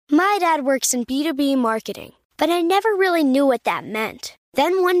My dad works in B2B marketing, but I never really knew what that meant.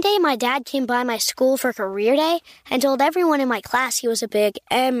 Then one day my dad came by my school for career day and told everyone in my class he was a big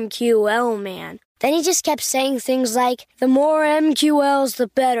MQL man. Then he just kept saying things like, the more MQLs, the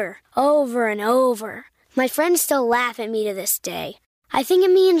better, over and over. My friends still laugh at me to this day. I think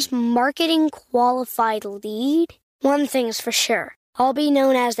it means marketing qualified lead. One thing's for sure. I'll be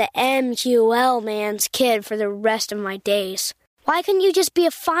known as the MQL man's kid for the rest of my days. Why couldn't you just be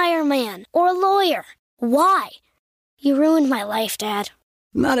a fireman or a lawyer? Why? You ruined my life, Dad.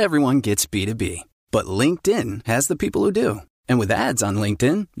 Not everyone gets B2B, but LinkedIn has the people who do. And with ads on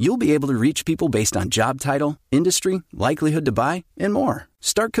LinkedIn, you'll be able to reach people based on job title, industry, likelihood to buy, and more.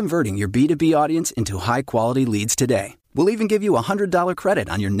 Start converting your B2B audience into high-quality leads today. We'll even give you a $100 credit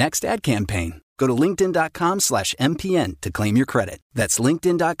on your next ad campaign. Go to linkedin.com/MPN to claim your credit. That's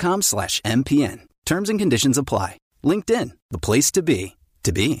linkedin.com/MPN. Terms and conditions apply. LinkedIn, the place to be,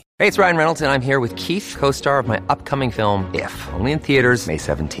 to be. Hey, it's Ryan Reynolds, and I'm here with Keith, co-star of my upcoming film, If, only in theaters May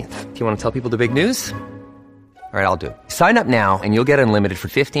 17th. Do you want to tell people the big news? All right, I'll do it. Sign up now and you'll get unlimited for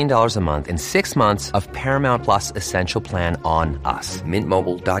 $15 a month and 6 months of Paramount Plus Essential Plan on us.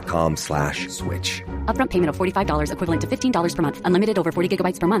 MintMobile.com/switch. Upfront payment of $45 equivalent to $15 per month. Unlimited over 40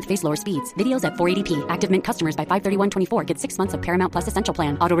 gigabytes per month. Face lower speeds. Videos at 480p. Active Mint customers by 531.24 get 6 months of Paramount Plus Essential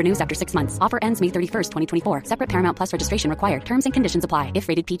Plan. Auto renews after 6 months. Offer ends May 31st, 2024. Separate Paramount Plus registration required. Terms and conditions apply if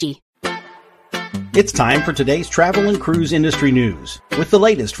rated PG. It's time for today's travel and cruise industry news. With the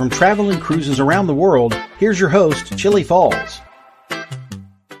latest from travel and cruises around the world, here's your host, Chili Falls.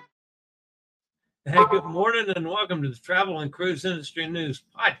 Hey, good morning and welcome to the Travel and Cruise Industry News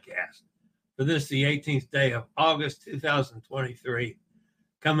Podcast for this, the 18th day of August, 2023.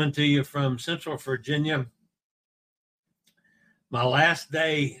 Coming to you from Central Virginia. My last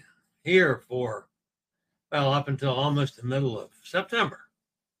day here for, well, up until almost the middle of September.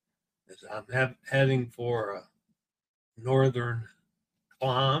 As I'm heading for northern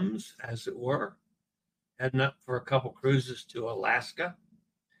climes, as it were, heading up for a couple cruises to Alaska.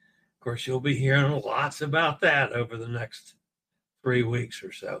 Of course, you'll be hearing lots about that over the next 3 weeks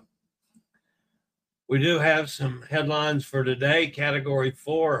or so. We do have some headlines for today. Category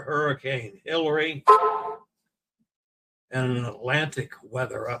 4, Hurricane Hilary, and an Atlantic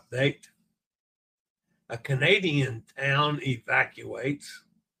weather update. A Canadian town evacuates.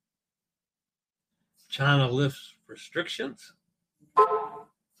 China lifts restrictions.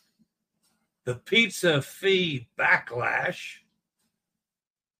 The pizza fee backlash.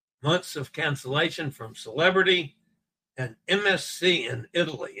 Months of cancellation from celebrity and MSC in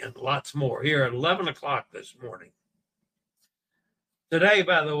Italy, and lots more here at 11 o'clock this morning. Today,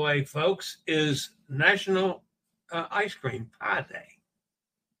 by the way, folks, is National Ice Cream Pie Day.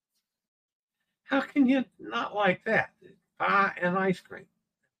 How can you not like that? Pie and ice cream.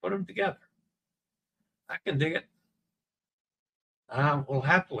 Put them together. I can dig it. I will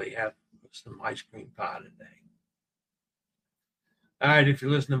happily have some ice cream pie today. All right, if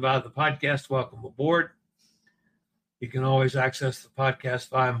you're listening via the podcast, welcome aboard. You can always access the podcast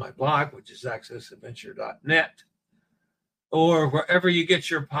via my blog, which is accessadventure.net, or wherever you get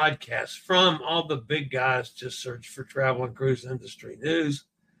your podcasts from. All the big guys, just search for Travel and Cruise Industry News.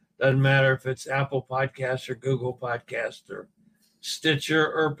 Doesn't matter if it's Apple Podcasts or Google Podcasts or Stitcher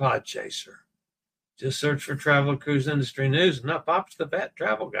or Podchaser. Just search for Travel and Cruise Industry News, and up pops the Fat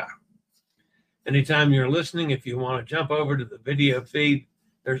Travel Guy. Anytime you're listening, if you want to jump over to the video feed,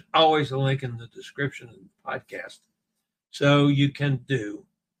 there's always a link in the description of the podcast, so you can do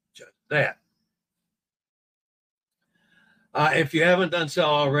just that. If you haven't done so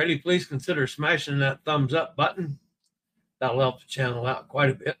already, please consider smashing that thumbs up button. That'll help the channel out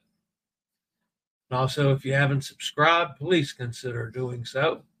quite a bit. And also, if you haven't subscribed, please consider doing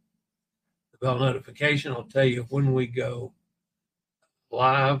so. Bell notification will tell you when we go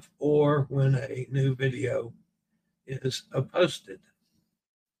live or when a new video is posted.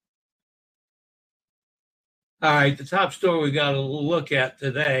 All right, the top story we got to look at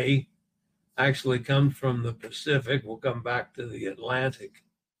today actually comes from the Pacific. We'll come back to the Atlantic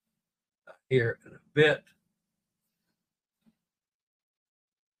here in a bit.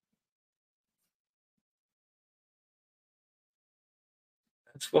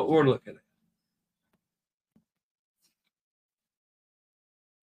 That's what we're looking at.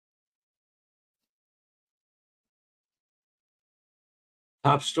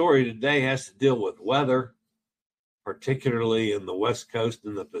 Top story today has to deal with weather, particularly in the West Coast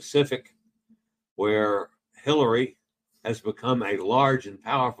and the Pacific, where Hilary has become a large and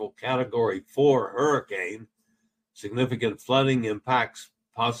powerful Category 4 hurricane. Significant flooding impacts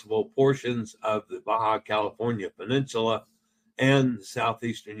possible portions of the Baja California Peninsula and the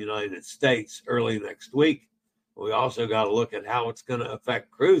southeastern United States early next week. We also got to look at how it's going to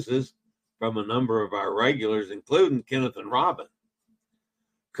affect cruises from a number of our regulars, including Kenneth and Robin.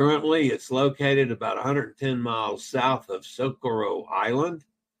 Currently, it's located about 110 miles south of Socorro Island,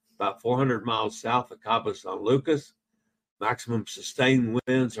 about 400 miles south of Cabo San Lucas. Maximum sustained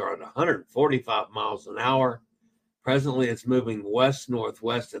winds are at 145 miles an hour. Presently, it's moving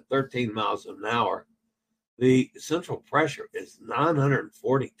west-northwest at 13 miles an hour. The central pressure is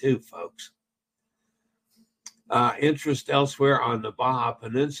 942, folks. Interest elsewhere on the Baja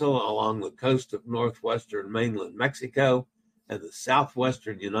Peninsula along the coast of northwestern mainland Mexico and the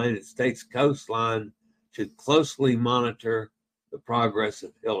southwestern United States coastline should closely monitor the progress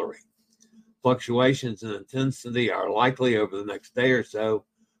of Hillary. Fluctuations in intensity are likely over the next day or so.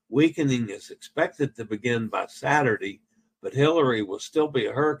 Weakening is expected to begin by Saturday, but Hillary will still be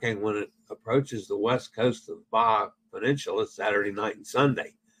a hurricane when it approaches the west coast of the Baja Peninsula Saturday night and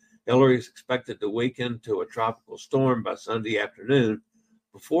Sunday. Hillary is expected to weaken to a tropical storm by Sunday afternoon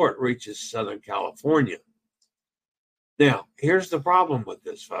before it reaches Southern California. Now, here's the problem with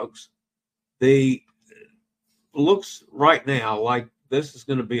this, folks. It looks right now like this is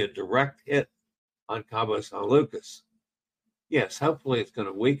going to be a direct hit on Cabo San Lucas. Yes, hopefully it's going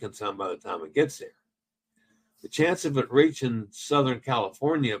to weaken some by the time it gets there. The chance of it reaching Southern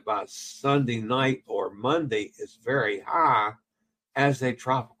California by Sunday night or Monday is very high as a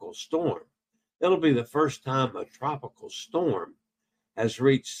tropical storm. It'll be the first time a tropical storm has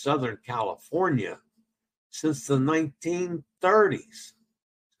reached Southern California since the 1930s.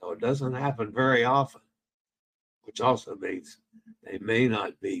 So it doesn't happen very often, which also means they may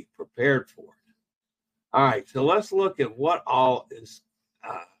not be prepared for it. All right, so let's look at what all is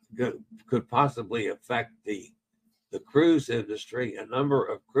could possibly affect the cruise industry. A number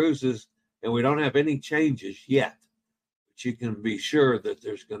of cruises, and we don't have any changes yet, but you can be sure that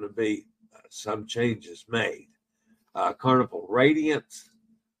there's going to be some changes made. Carnival Radiance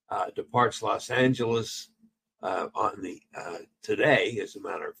departs Los Angeles on the today, as a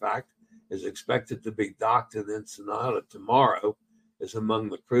matter of fact, is expected to be docked in Ensenada tomorrow. Is among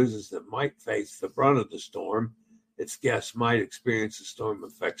the cruises that might face the brunt of the storm. Its guests might experience the storm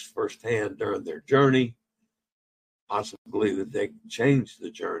effects firsthand during their journey, possibly that they can change the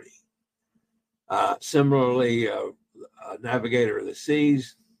journey. Similarly, Navigator of the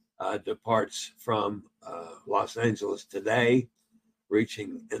Seas departs from Los Angeles today,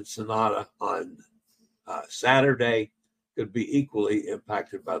 reaching Ensenada on Saturday. Could be equally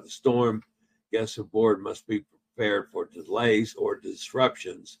impacted by the storm. Guests aboard must be prepared for delays or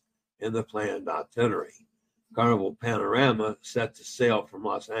disruptions in the planned itinerary. Carnival Panorama set to sail from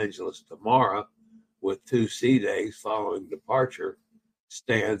Los Angeles tomorrow with 2 sea days following departure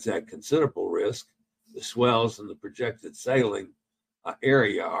stands at considerable risk. The swells in the projected sailing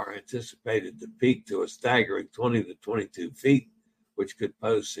area are anticipated to peak to a staggering 20 to 22 feet, which could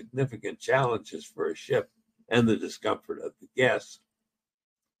pose significant challenges for a ship and the discomfort of the guests.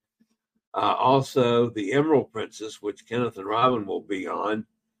 Also, the Emerald Princess, which Kenneth and Robin will be on,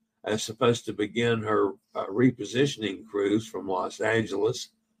 is supposed to begin her repositioning cruise from Los Angeles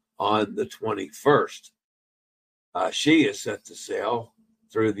on the 21st. She is set to sail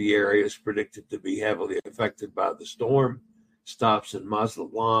through the areas predicted to be heavily affected by the storm. Stops in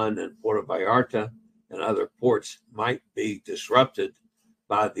Mazatlan and Puerto Vallarta and other ports might be disrupted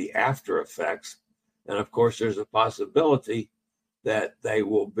by the after effects. And of course, there's a possibility that they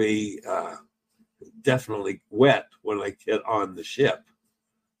will be definitely wet when they get on the ship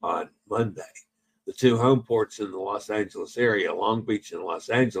on Monday. The 2 home ports in the Los Angeles area, Long Beach and Los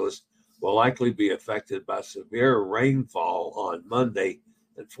Angeles, will likely be affected by severe rainfall on Monday,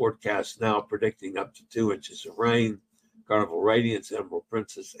 and forecasts now predicting up to 2 inches of rain. Carnival Radiance, Emerald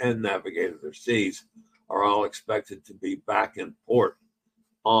Princess, and Navigator of the Seas are all expected to be back in port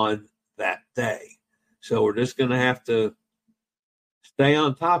on that day. So we're just going to have to stay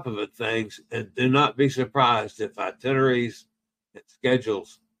on top of it, things, and do not be surprised if itineraries and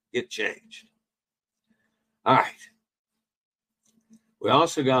schedules get changed. All right. We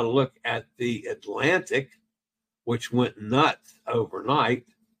also got to look at the Atlantic, which went nuts overnight.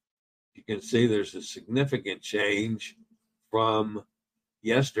 You can see there's a significant change from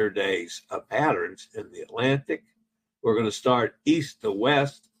yesterday's patterns in the Atlantic. We're going to start east to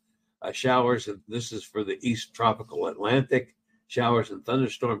west. Showers, and this is for the East Tropical Atlantic. Showers and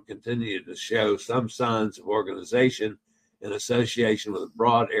thunderstorms continue to show some signs of organization in association with a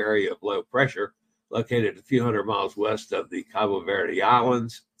broad area of low pressure located a few hundred miles west of the Cabo Verde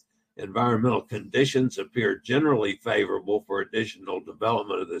Islands. Environmental conditions appear generally favorable for additional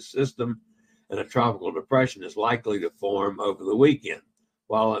development of this system and a tropical depression is likely to form over the weekend,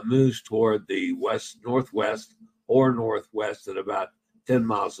 while it moves toward the west-northwest or northwest at about 10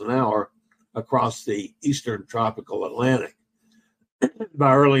 miles an hour across the eastern tropical Atlantic.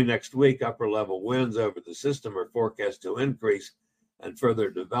 By early next week, upper-level winds over the system are forecast to increase, and further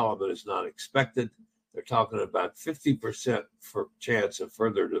development is not expected. They're talking about 50% for chance of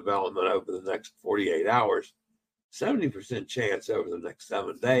further development over the next 48 hours, 70% chance over the next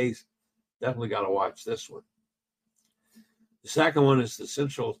 7 days. Definitely got to watch this one. The second one is the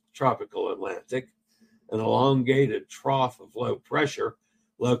central tropical Atlantic, an elongated trough of low pressure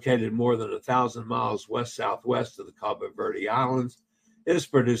located more than 1,000 miles west-southwest of the Cabo Verde Islands. It is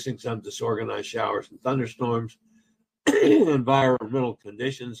producing some disorganized showers and thunderstorms. Environmental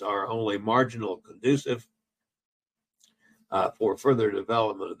conditions are only marginal conducive for further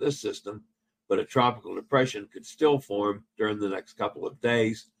development of this system, but a tropical depression could still form during the next couple of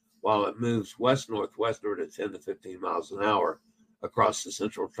days while it moves west-northwestward at 10 to 15 miles an hour across the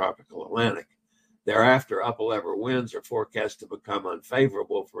central tropical Atlantic. Thereafter, upper-level winds are forecast to become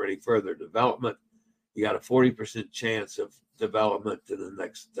unfavorable for any further development. You got a 40% chance of development in the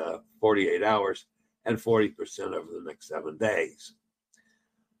next 48 hours and 40% over the next 7 days.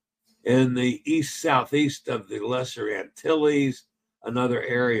 In the east-southeast of the Lesser Antilles, another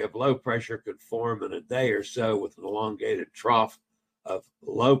area of low pressure could form in a day or so with an elongated trough of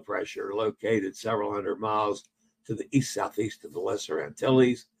low pressure located several hundred miles to the east-southeast of the Lesser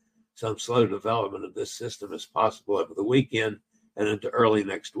Antilles. Some slow development of this system is possible over the weekend and into early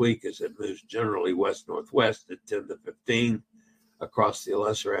next week as it moves generally west-northwest at 10 to 15 across the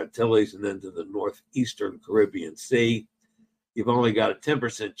Lesser Antilles and into the northeastern Caribbean Sea. You've only got a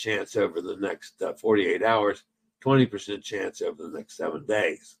 10% chance over the next 48 hours, 20% chance over the next 7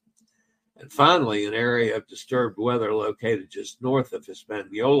 days. And finally, an area of disturbed weather located just north of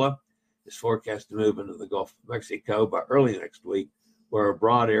Hispaniola is forecast to move into the Gulf of Mexico by early next week, where a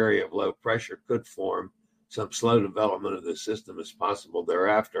broad area of low pressure could form. Some slow development of the system is possible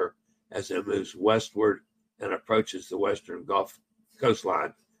thereafter as it moves westward and approaches the western Gulf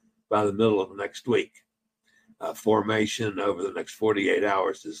coastline by the middle of next week. Formation over the next 48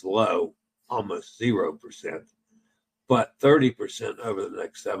 hours is low, almost 0%, but 30% over the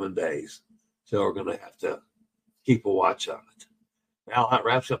next 7 days. So we're going to have to keep a watch on it. Now that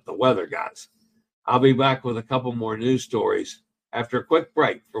wraps up the weather, guys. I'll be back with a couple more news stories after a quick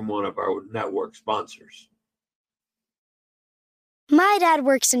break from one of our network sponsors. My dad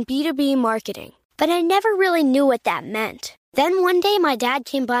works in B2B marketing, but I never really knew what that meant. Then one day my dad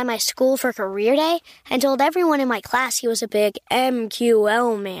came by my school for career day and told everyone in my class he was a big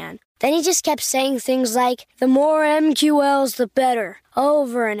MQL man. Then he just kept saying things like, the more MQLs, the better,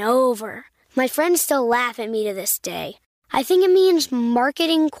 over and over. My friends still laugh at me to this day. I think it means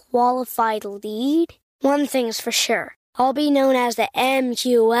marketing qualified lead. One thing's for sure, I'll be known as the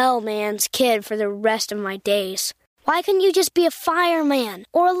MQL man's kid for the rest of my days. Why couldn't you just be a fireman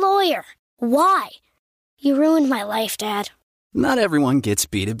or a lawyer? Why? You ruined my life, Dad. Not everyone gets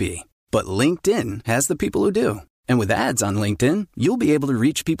B2B, but LinkedIn has the people who do. And with ads on LinkedIn, you'll be able to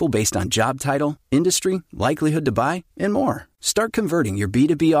reach people based on job title, industry, likelihood to buy, and more. Start converting your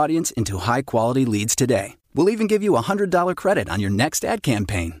B2B audience into high-quality leads today. We'll even give you a $100 credit on your next ad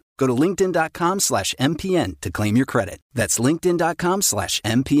campaign. Go to linkedin.com/MPN to claim your credit. That's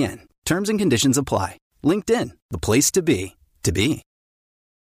linkedin.com/MPN. Terms and conditions apply. LinkedIn, the place to be, to be.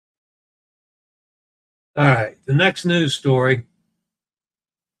 All right, the next news story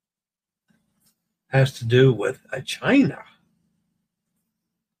has to do with China.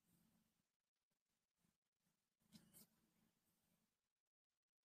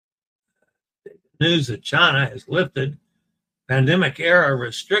 News that China has lifted pandemic-era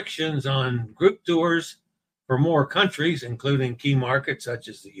restrictions on group tours for more countries, including key markets such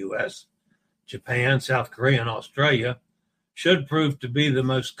as the U.S., Japan, South Korea, and Australia, should prove to be the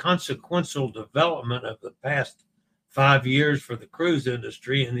most consequential development of the past 5 years for the cruise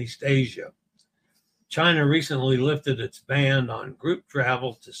industry in East Asia. China recently lifted its ban on group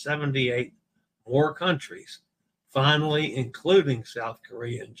travel to 78 more countries, finally including South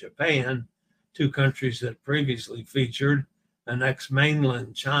Korea and Japan, two countries that previously featured an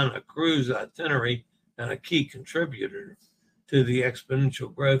ex-mainland China cruise itinerary and a key contributor to the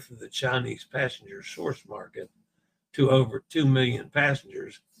exponential growth of the Chinese passenger source market to over 2 million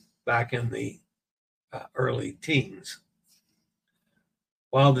passengers back in the early teens.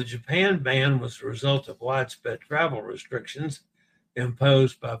 While the Japan ban was the result of widespread travel restrictions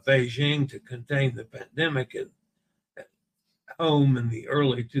imposed by Beijing to contain the pandemic at home in the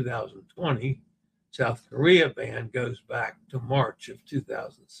early 2020, South Korea ban goes back to March of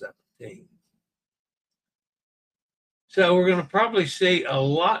 2017. So we're going to probably see a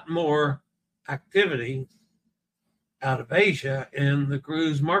lot more activity out of Asia in the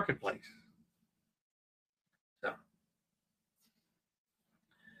cruise marketplace. So,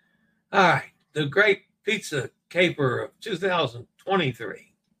 all right, the Great Pizza Caper of 2023. Of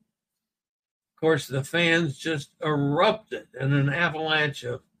course, the fans just erupted in an avalanche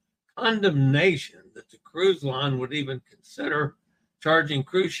of condemnation that the cruise line would even consider charging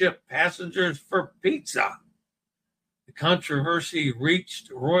cruise ship passengers for pizza. The controversy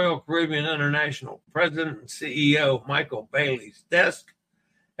reached Royal Caribbean International President and CEO Michael Bailey's desk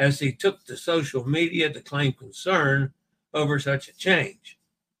as he took to social media to claim concern over such a change.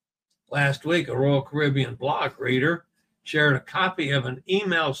 Last week, a Royal Caribbean blog reader shared a copy of an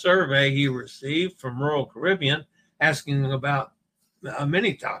email survey he received from Royal Caribbean asking about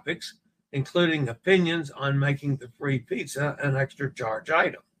many topics, including opinions on making the free pizza an extra charge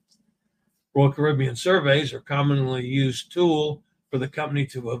item. Royal Caribbean surveys are a commonly used tool for the company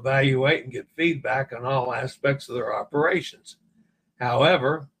to evaluate and get feedback on all aspects of their operations.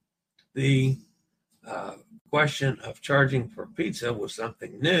 However, the question of charging for pizza was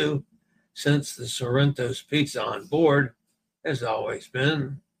something new, since the Sorrento's pizza on board has always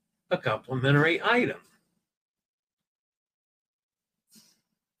been a complimentary item.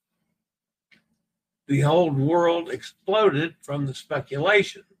 The whole world exploded from the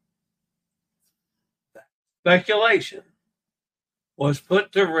speculation. That speculation was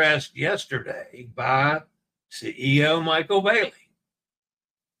put to rest yesterday by CEO Michael Bailey.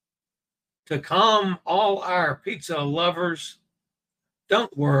 To calm all our pizza lovers,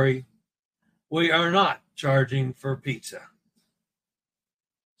 don't worry, we are not charging for pizza.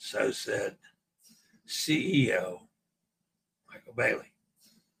 So said CEO Michael Bailey.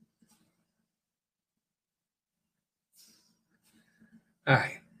 All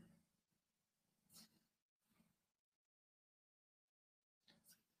right.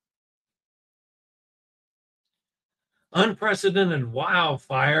 Unprecedented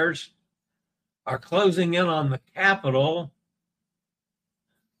wildfires are closing in on the capital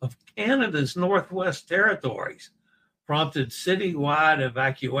of Canada's Northwest Territories, prompted citywide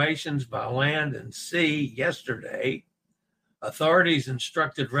evacuations by land and sea yesterday. Authorities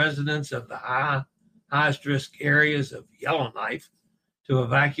instructed residents of the highest risk areas of Yellowknife to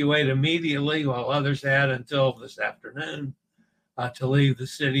evacuate immediately, while others had until this afternoon to leave the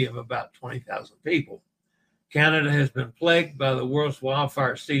city of about 20,000 people. Canada has been plagued by the worst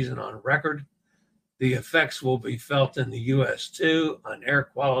wildfire season on record. The effects will be felt in the U.S. too. An air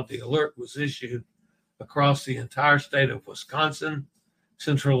quality alert was issued across the entire state of Wisconsin,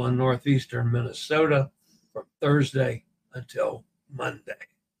 central and northeastern Minnesota from Thursday until Monday.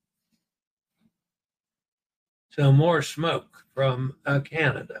 So more smoke from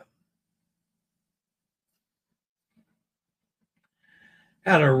Canada.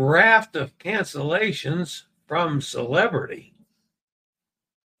 Had a raft of cancellations from Celebrity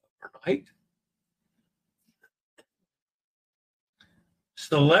overnight.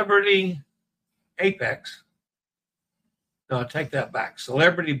 Celebrity Apex, no, I'll take that back.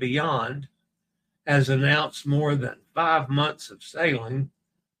 Celebrity Beyond has announced more than 5 months of sailing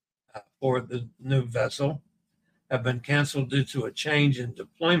for the new vessel have been canceled due to a change in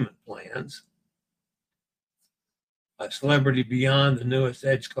deployment plans. Celebrity Beyond, the newest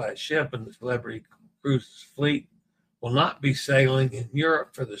Edge-class ship in the Celebrity Cruises fleet, will not be sailing in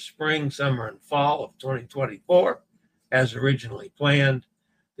Europe for the spring, summer, and fall of 2024 as originally planned.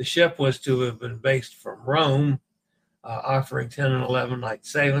 The ship was to have been based from Rome, offering 10 and 11 night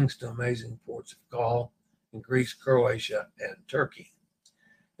sailings to amazing ports of call in Greece, Croatia, and Turkey.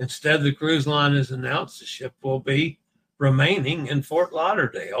 Instead, the cruise line has announced the ship will be remaining in Fort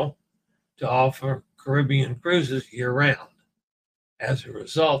Lauderdale to offer Caribbean cruises year-round. As a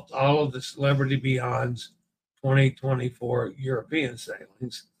result, all of the Celebrity Beyond's 2024 European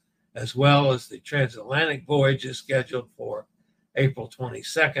sailings, as well as the transatlantic voyages scheduled for April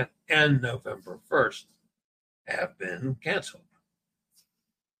 22nd and November 1st, have been canceled.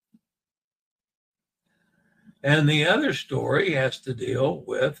 And the other story has to deal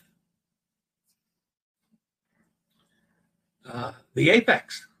with the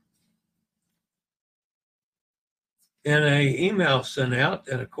Apex. In an email sent out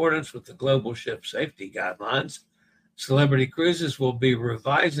in accordance with the Global Ship Safety Guidelines, Celebrity Cruises will be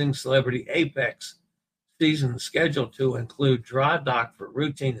revising Celebrity Apex season schedule to include dry dock for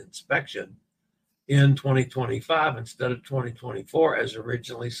routine inspection in 2025 instead of 2024 as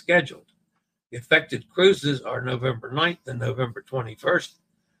originally scheduled. The affected cruises are November 9th and November 21st,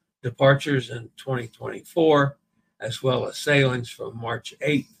 departures in 2024, as well as sailings from March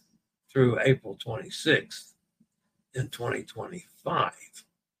 8th through April 26th. in 2025.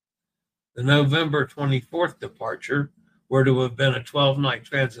 The November 24th departure were to have been a 12-night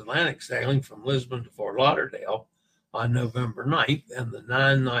transatlantic sailing from Lisbon to Fort Lauderdale on November 9th and the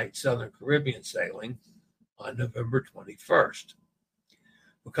 9-night Southern Caribbean sailing on November 21st.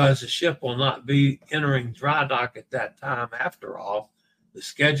 Because the ship will not be entering dry dock at that time after all, the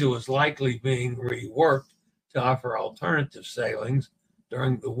schedule is likely being reworked to offer alternative sailings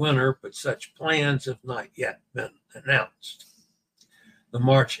during the winter, but such plans have not yet been announced. The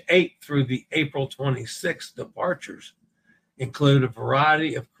March 8th through the April 26th departures include a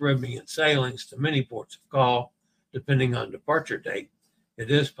variety of Caribbean sailings to many ports of call, depending on departure date. It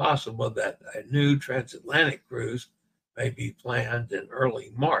is possible that a new transatlantic cruise may be planned in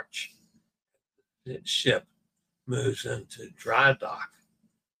early March. The ship moves into dry dock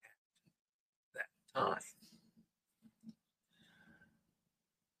at that time.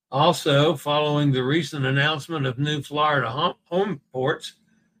 Also, following the recent announcement of new Florida home ports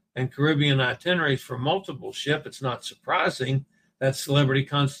and Caribbean itineraries for multiple ships, it's not surprising that Celebrity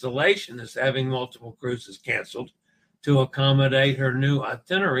Constellation is having multiple cruises canceled to accommodate her new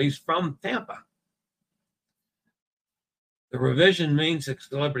itineraries from Tampa. The revision means that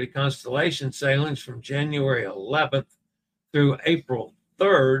Celebrity Constellation sailings from January 11th through April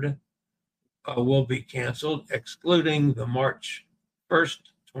 3rd will be canceled, excluding the March 1st,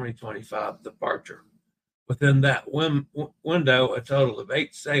 2025 departure. Within that window, a total of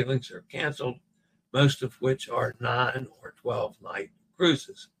 8 sailings are canceled, most of which are 9 or 12-night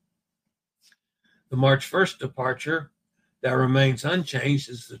cruises. The March 1st departure that remains unchanged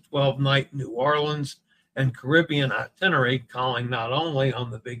is the 12-night New Orleans and Caribbean itinerary, calling not only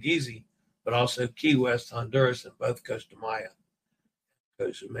on the Big Easy, but also Key West, Honduras, and both Costa Maya and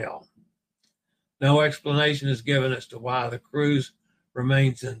Cozumel. No explanation is given as to why the cruise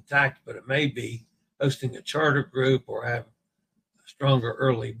remains intact, but it may be hosting a charter group or have stronger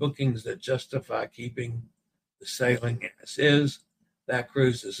early bookings that justify keeping the sailing as is. That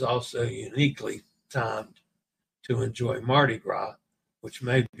cruise is also uniquely timed to enjoy Mardi Gras, which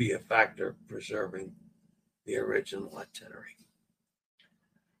may be a factor preserving the original itinerary.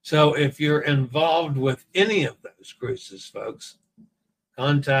 So if you're involved with any of those cruises, folks,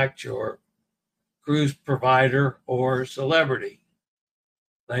 contact your cruise provider or Celebrity.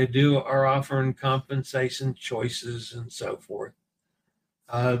 They are offering compensation choices and so forth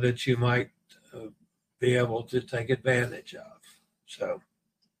that you might be able to take advantage of. So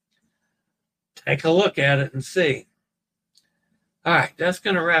take a look at it and see. All right, that's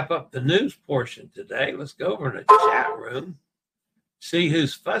going to wrap up the news portion today. Let's go over in the chat room, see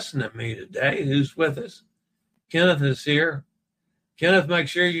who's fussing at me today, who's with us. Kenneth is here. Kenneth, make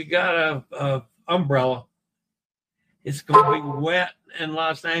sure you got a umbrella. It's going to be wet in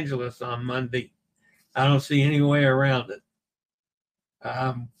Los Angeles on Monday. I don't see any way around it.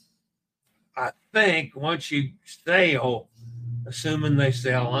 I think once you sail, assuming they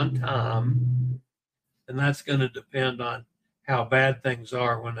sail on time, and that's going to depend on how bad things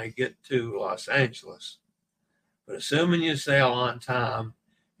are when they get to Los Angeles. But assuming you sail on time,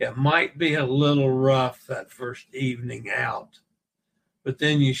 it might be a little rough that first evening out, but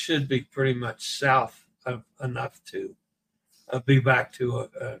then you should be pretty much south of enough to be back to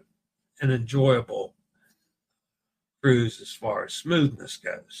an enjoyable cruise as far as smoothness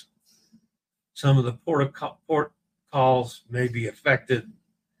goes. Some of the port calls may be affected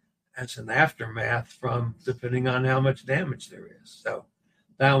as an aftermath from depending on how much damage there is. So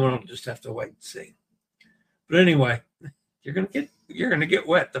that one will just have to wait and see. But anyway, you're gonna get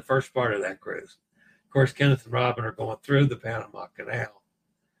wet the first part of that cruise. Of course, Kenneth and Robin are going through the Panama Canal.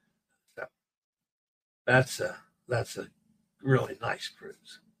 So that's a really nice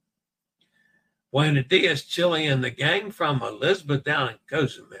cruise. Buenos dias, Chile and the gang from Elizabeth down in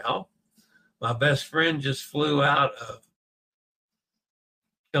Cozumel. My best friend just flew out of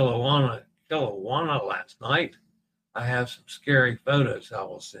Kelowna last night. I have some scary photos I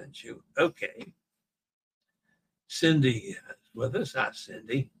will send you. Okay. Cindy is with us. Hi,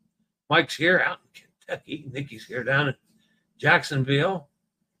 Cindy. Mike's here out in Kentucky. Nikki's here down in Jacksonville.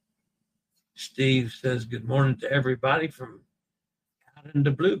 Steve says good morning to everybody from out in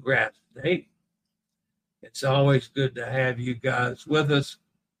the Bluegrass State. It's always good to have you guys with us.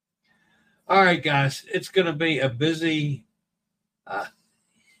 All right, guys, it's going to be a busy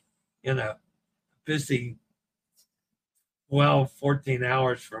 12, 14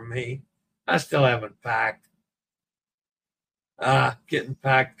 hours for me. I still haven't packed. Getting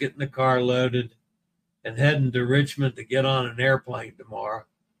the car loaded, and heading to Richmond to get on an airplane tomorrow.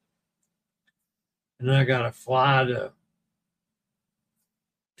 And then I got to fly to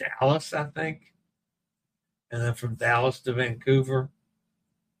Dallas, I think. and then from Dallas to Vancouver.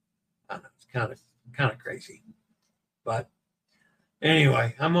 I know it's kind of crazy, but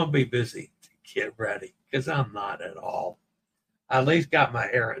anyway, I'm gonna be busy to get ready because I'm not at all. I at least got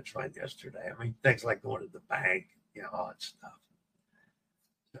my errands run yesterday. I mean, things like going to the bank, all that stuff.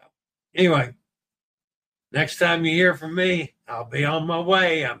 So anyway, next time you hear from me, I'll be on my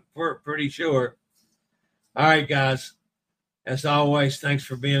way. I'm pretty sure. All right, guys. As always, thanks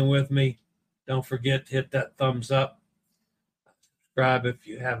for being with me. Don't forget to hit that thumbs up. Subscribe if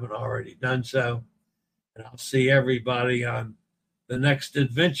you haven't already done so. And I'll see everybody on the next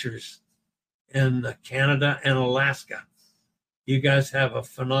adventures in Canada and Alaska. You guys have a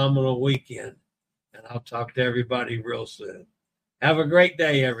phenomenal weekend, and I'll talk to everybody real soon. Have a great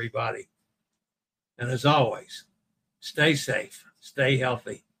day, everybody. And as always, stay safe, stay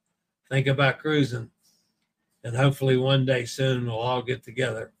healthy, think about cruising, and hopefully one day soon we'll all get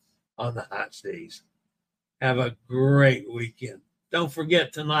together on the hot seas. Have a great weekend. Don't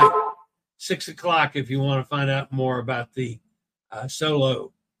forget tonight, 6 o'clock, if you want to find out more about the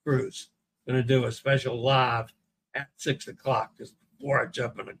solo cruise. I'm going to do a special live at 6 o'clock just before I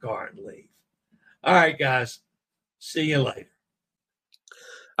jump in the car and leave. All right, guys. See you later.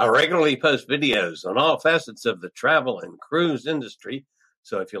 I regularly post videos on all facets of the travel and cruise industry.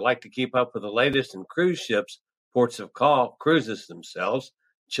 So if you like to keep up with the latest in cruise ships, ports of call, cruises themselves,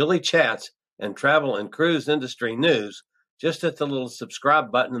 chilly chats, and travel and cruise industry news, just hit the little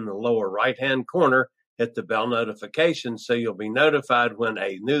subscribe button in the lower right-hand corner, hit the bell notification so you'll be notified when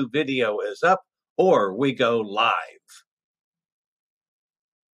a new video is up or we go live.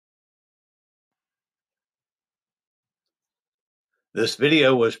 This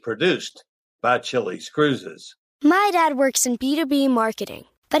video was produced by Chili's Cruises. My dad works in B2B marketing,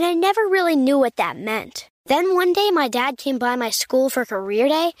 but I never really knew what that meant. Then one day my dad came by my school for career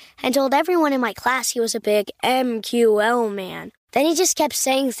day and told everyone in my class he was a big MQL man. Then he just kept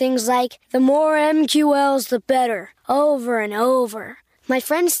saying things like, the more MQLs, the better, over and over. My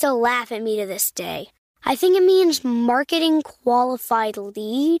friends still laugh at me to this day. I think it means marketing qualified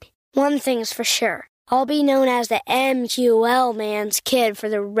lead. One thing's for sure. I'll be known as the MQL man's kid for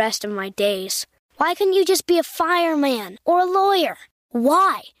the rest of my days. Why couldn't you just be a fireman or a lawyer?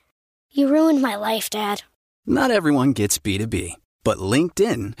 Why? You ruined my life, Dad. Not everyone gets B2B, but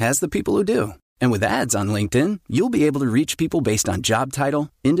LinkedIn has the people who do. And with ads on LinkedIn, you'll be able to reach people based on job title,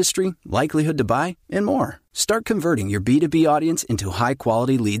 industry, likelihood to buy, and more. Start converting your B2B audience into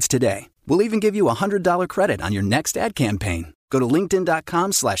high-quality leads today. We'll even give you a $100 credit on your next ad campaign. Go to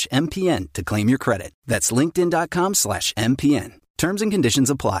linkedin.com/MPN to claim your credit. That's linkedin.com/MPN. Terms and conditions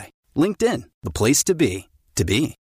apply. LinkedIn, the place to be.